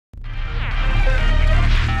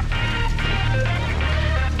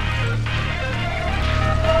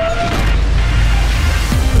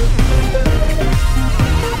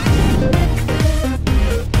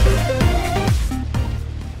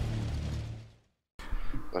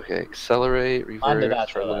Okay, accelerate, Mine did reverse, not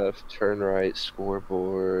turn show that. left, turn right,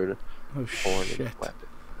 scoreboard, Oh horn, shit. and weapon.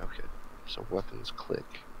 Okay, so weapons click.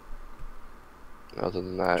 Other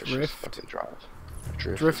than that, it's just Drift. fucking drive.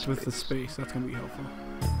 Drift with the space. That's gonna be helpful.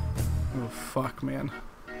 Oh fuck, man.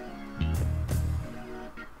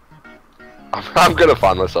 I'm gonna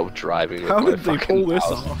find myself driving with How my did they fucking pull this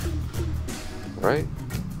mouse. off? Right?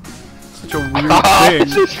 Such a weird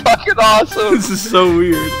This thing. is fucking awesome! This is so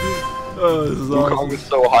weird. Oh, this is Wukong awesome. is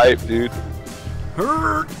so hyped, dude.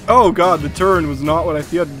 Oh god, the turn was not what I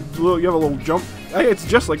thought. You have a little jump. Hey, it's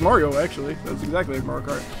just like Mario, actually. That's exactly like Mario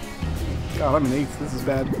Kart. God, I'm an 8th. This is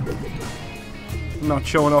bad. I'm not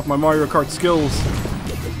showing off my Mario Kart skills.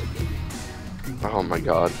 Oh my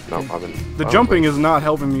god. No, I'm in. The jumping is not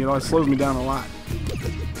helping me at all. It slows me down a lot.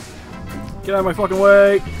 Get out of my fucking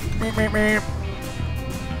way. Meep, meep, meep.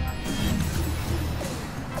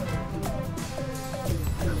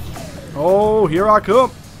 Oh, here I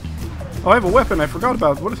come. Oh, I have a weapon. I forgot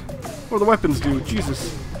about it. What do the weapons do?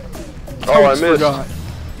 Jesus. Oh, I missed. Forgot.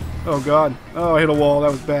 Oh god. Oh, I hit a wall.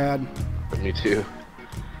 That was bad. Me too.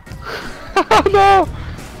 Oh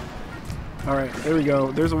no! Alright, there we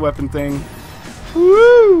go. There's a weapon thing.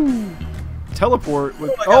 Woo! Teleport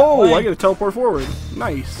with. Oh, I get to teleport forward.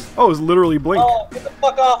 Nice. Oh, it's literally blink. Oh, get the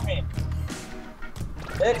fuck off me!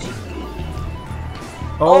 Bitch.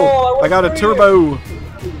 Oh, I got a turbo.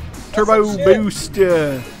 Turbo some shit. boost.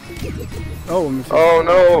 Oh, I'm missing. Oh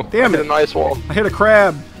no! Damn I hit it. a nice wall. I hit a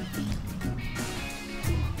crab.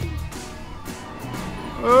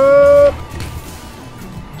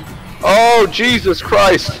 Oh Jesus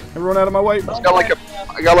Christ! Everyone out of my way. I got like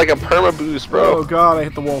a perma boost, bro. Oh god, I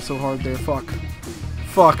hit the wall so hard there. Fuck.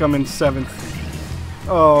 Fuck, I'm in 7th.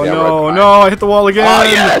 Oh Yeah, no, right. no, I hit the wall again. Oh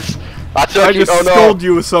yes! I took I you. just Oh no! scolded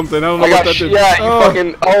you with something. I don't know I what got that did. yeah. You Oh.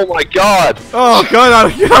 fucking. Oh my god! Oh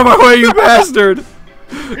god, get out of my way, you bastard!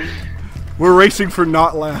 We're racing for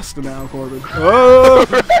not last now, Corbin. Oh!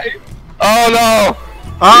 Right? Oh no!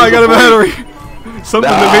 Ah, I got a battery.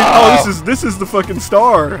 Something No. that made. Oh, this is the fucking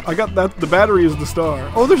star. I got that. The battery is the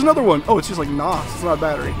star. Oh, there's another one. Oh, it's just like NOS. It's not a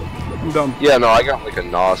battery. I'm dumb. Yeah, no, I got like a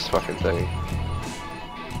NOS fucking thing.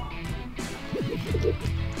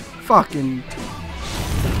 Fucking.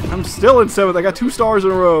 I'm still in 7th. I got 2 stars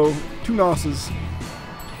in a row. 2 NOSes.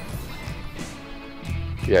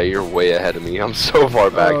 Yeah, you're way ahead of me. I'm so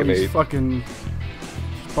far back in he's 8th. fucking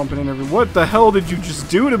bumping in every. What the hell did you just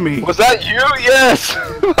do to me? Was that you? Yes!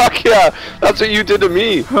 Fuck yeah! That's what you did to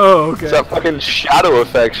me! Oh, okay. It's that fucking shadow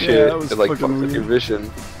effect Yeah, shit. that was It like fucking fucks with your weird.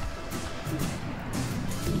 vision.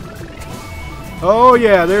 Oh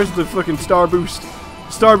yeah, there's the fucking star boost.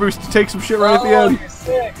 Star boost to take some shit right at the end. You're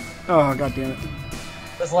sick. Oh god damn it.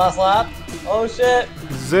 This last lap? Oh shit.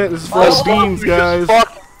 This is it. This is for the beans, guys.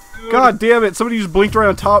 Fuck. God damn it! Somebody just blinked right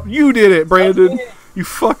on top. You did it, Brandon. You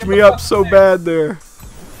fucked me up so bad there.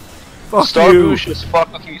 Fuck Star you. Boost just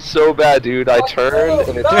fucked with me so bad, dude. I turned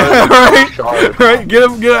and it Yeah, turned right, sharp. right. Get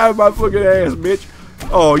out of my fucking ass, bitch.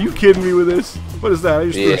 Oh, you kidding me with this? What is that? I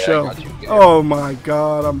just threw Yeah, a shell. I got you, yeah. Oh my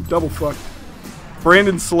god, I'm double fucked.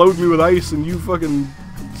 Brandon slowed me with ice, and you fucking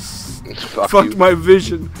Fuck fucked you. my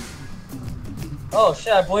vision. Oh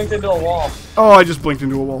shit, I blinked into a wall. Oh, I just blinked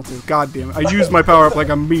into a wall too. God damn it! I used my power up like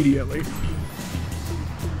immediately.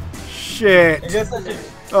 Shit. I guess I should.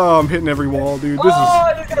 Oh, I'm hitting every wall, dude. Oh,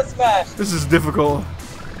 I just got smashed. This is difficult.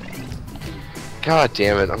 God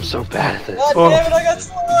damn it, I'm so bad at this. God Oh. damn it, I got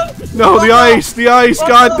slowed. No, the ice, the ice.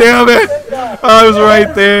 God damn it! I was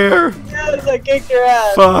right there. Yes, I kicked your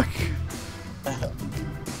ass. Fuck.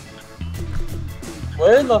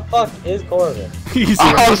 Where the fuck is Corbin? Easy.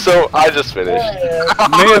 I just finished. There he is.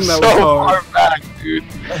 I'm Man, that so was hard. far back, dude.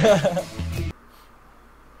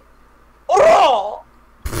 Oh!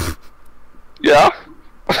 Yeah?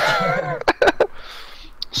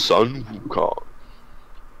 Sun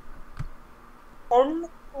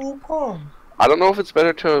Wukong. I don't know if it's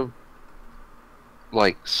better to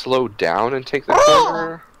like slow down and take the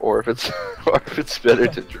corner, or if it's better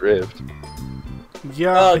to drift.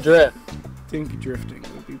 Yeah, Oh, I drift. think drifting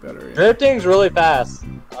would be better. Yeah. Drifting's really fast.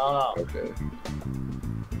 I don't know. Okay.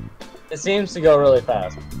 It seems to go really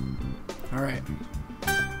fast. All right.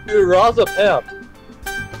 Dude, Ra's a pimp.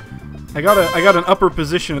 I got an upper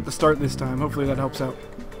position at the start this time. Hopefully that helps out.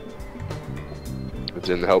 It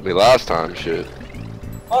didn't help me last time, shit.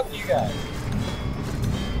 Fuck you guys.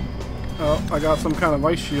 Oh, I got some kind of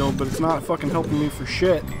ice shield, but it's not fucking helping me for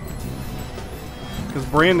shit. Because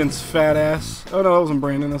Brandon's fat ass. Oh no, that wasn't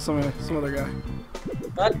Brandon. That's some other guy.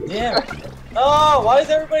 God damn it. Oh, why is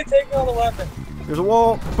everybody taking all the weapons? There's a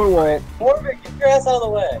wall. Put a wall. Corbin, get your ass out of the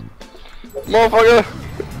way. Motherfucker!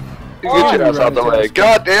 You Oh, get your ass out the way. right.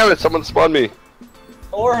 God damn it, someone spun me.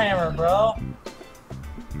 Thor hammer, bro.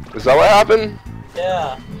 Is that what happened?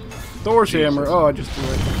 Yeah. Thor's hammer. Oh, I just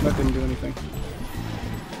threw it. That didn't do anything.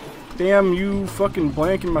 Damn, you fucking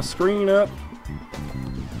blanking my screen up.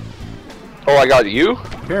 Oh, I got you?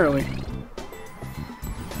 Apparently.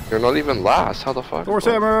 You're not even last. How the fuck? Thor's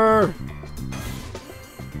hammer!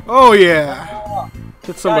 Oh, yeah.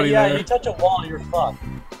 Hit somebody yeah, there. you touch a wall, you're fucked.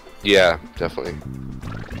 Yeah, definitely.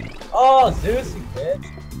 Oh, Zeus, you bitch.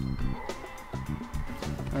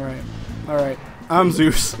 Alright. Alright. I'm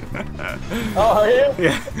Zeus. Oh, are you?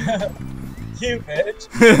 Yeah. You bitch.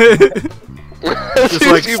 Just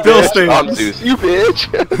like You still bitch. stands. I'm Zeus. You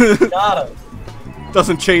bitch. Got him.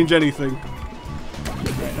 Doesn't change anything.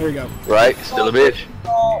 Right, there you go. Right? Still a bitch.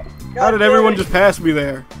 Oh, How did everyone just pass me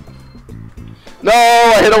there? No,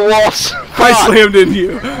 I hit a wall. I slammed into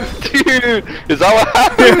you. Dude, is that what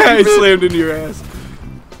happened? Yeah, I slammed into your ass.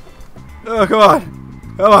 Oh, come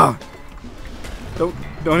on. Come on.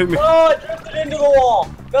 Don't hit me. Oh, I drifted into the wall.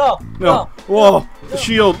 Go. No. Whoa. The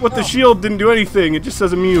shield. What the shield didn't do anything. It just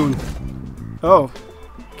says immune. Oh.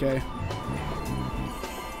 Okay.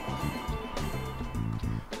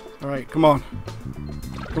 Alright, come on.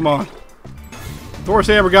 Come on. Thor's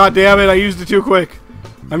hammer, goddammit, I used it too quick.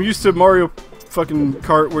 I'm used to Mario fucking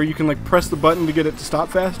Kart where you can like press the button to get it to stop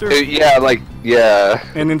faster. Yeah, like, yeah.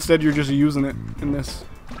 And instead you're just using it in this.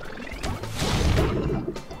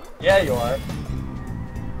 Yeah, you are.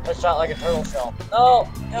 I shot like a turtle shell. No.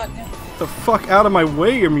 God damn. Get the fuck out of my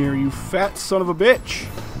way, Amir, you fat son of a bitch.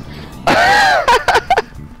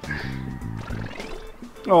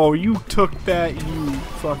 Oh, you took that, you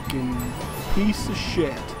fucking piece of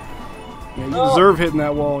shit. Yeah, you deserve hitting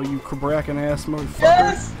that wall, you cabrakin ass motherfucker.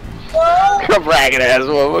 Yes! No! Bragging ass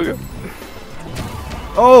motherfucker.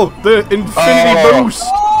 Oh, the infinity boost.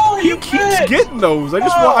 Oh, He you keeps bitch! getting those.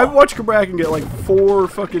 I've watched Cabrakin get like 4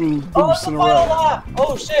 fucking boosts in a final row. lap.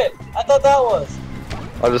 Oh shit! I thought that was.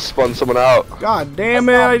 I just spun someone out. God damn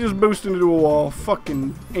it! I just boosted into a wall.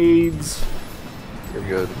 Fucking AIDS. You're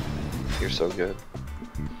good. You're so good.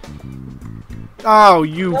 Oh,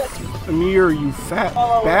 you Amir, you fat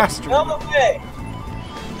bastard. Come away.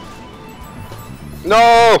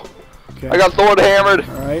 No! Okay. I got Thor hammered.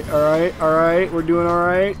 Alright. We're doing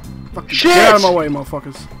alright. Fucking Shit! get out of my way,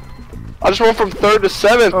 motherfuckers. I just went from 3rd to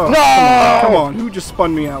 7th. Oh, no! come on. Who just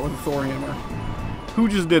spun me out with a Thor hammer? Who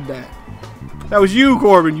just did that? That was you,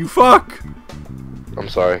 Corbin, you fuck! I'm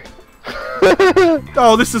sorry.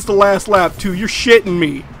 Oh, this is the last lap, too. You're shitting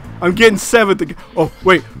me. I'm getting 7th again. Oh,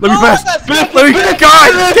 wait. Let me pass. that's Let me. God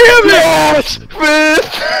damn it! Yes!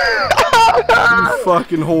 5th! You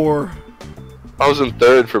fucking whore. I was in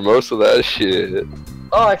 3rd for most of that shit.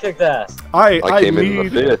 Oh, I kicked ass. I came in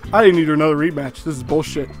the 5th. I didn't need another rematch. This is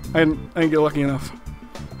bullshit. I didn't get lucky enough.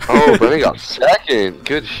 Oh, Brennan got 2nd.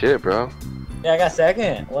 Good shit, bro. Yeah, I got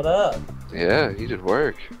 2nd. What up? Yeah, you did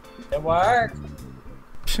work. It worked.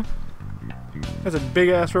 That's a big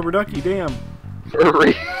ass rubber ducky. Damn. For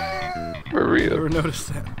real. For real. Never noticed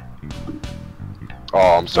that.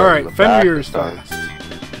 Oh, I'm sorry. Alright, Fenrir's fast.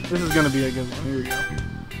 This is gonna be a good one. Here we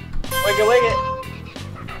go. Wake it.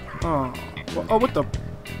 Oh, oh, what the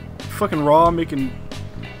fucking Raw making.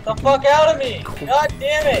 The fuck out of me! God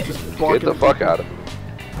damn it! Just Get blocking the fuck out of me.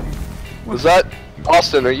 Was that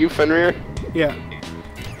Austin? Are you Fenrir? Yeah.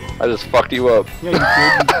 I just fucked you up. Yeah,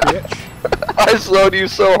 you did, you bitch. I slowed you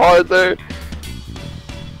so hard there.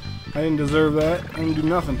 I didn't deserve that. I didn't do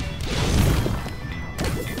nothing.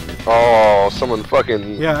 Oh, someone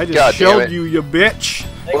fucking. Yeah, I just God damn shelled it. you, you bitch.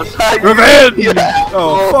 What's that? Revenge! Yeah.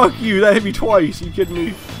 Oh, fuck you. That hit me twice. You kidding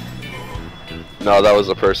me? No, that was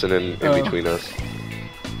a person in Oh. between us.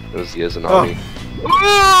 It was Yizanami.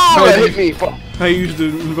 Oh. Oh, that hit me. Fuck. I used the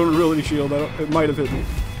invulnerability shield. It might have hit me.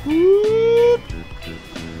 Whoop.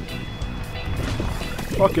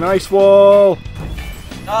 Fucking ice wall.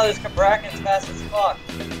 Oh, this Cabraken's fast as fuck.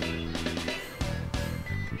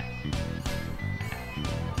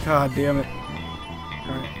 God damn it.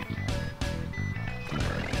 Alright.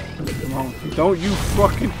 Come on. Don't you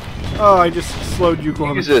fucking. Oh, I just slowed you,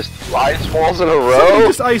 Corbin. Jesus, ice walls in a Somebody row?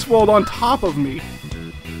 just ice walled on top of me.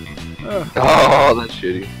 Oh, that's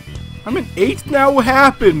shitty. I'm in 8th now. What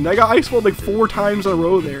happened? I got ice walled like 4 times in a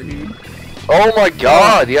row there, dude. Oh my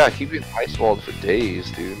god, yeah, I keep getting ice walled for days,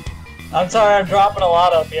 dude. I'm sorry, I'm dropping a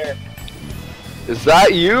lot up here. Is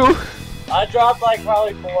that you? I dropped like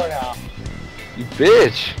probably 4 now. You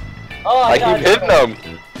bitch. Oh, I keep hitting them.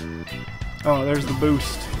 Oh, there's the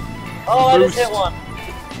boost. Oh, I just Boost. hit one.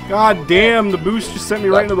 God damn, the boost just sent me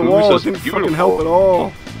right into the boost wall. It is didn't fucking beautiful. help at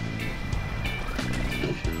all.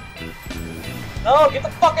 No, get the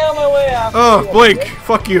fuck out of my way, Afro. Oh, Blink.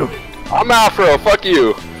 Fuck you. I'm Afro, fuck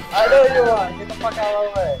you. I know you are. Get the fuck out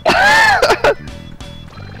of the way.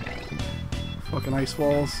 Fucking ice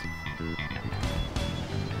walls.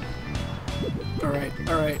 Alright,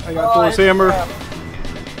 alright. I got Thor's hammer.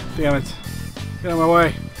 Damn it. Get out of my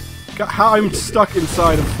way. God, how I'm stuck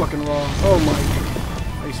inside of fucking raw. Oh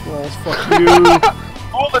my. Ice walls. Fuck you.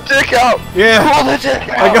 Pull the dick out! Yeah! Pull the dick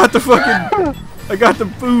out! I got the fucking... I got the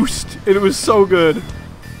boost, and it was so good.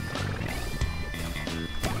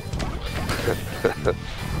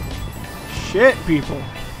 Shit, people.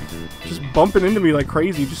 Just bumping into me like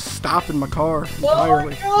crazy, just stopping my car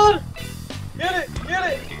entirely. Oh my god! Get it!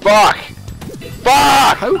 Get it! Fuck!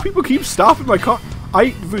 Fuck! How do people keep stopping my car?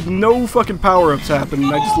 With no fucking power-ups happened,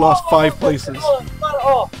 and I just lost 5 places.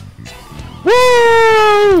 Oh.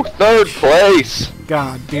 Woo! 3rd place!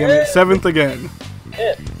 God damn it, 7th again.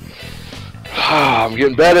 Hit. I'm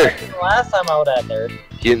getting better. Last time I was at there.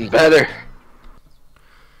 Getting better.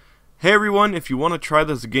 Hey everyone, if you want to try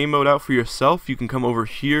this game mode out for yourself, you can come over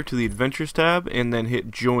here to the Adventures tab and then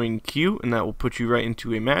hit Join Queue, and that will put you right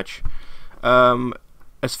into a match.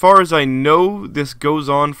 As far as I know, this goes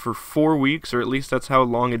on for 4 weeks, or at least that's how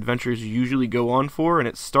long adventures usually go on for, and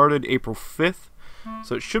it started April 5th,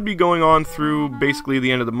 so it should be going on through basically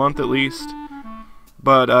the end of the month at least.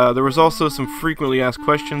 But there was also some frequently asked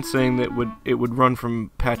questions saying that it would run from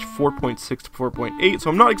patch 4.6 to 4.8, so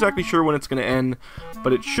I'm not exactly sure when it's going to end,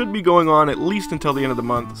 but it should be going on at least until the end of the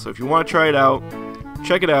month. So if you want to try it out,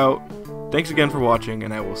 check it out. Thanks again for watching,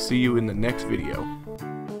 and I will see you in the next video.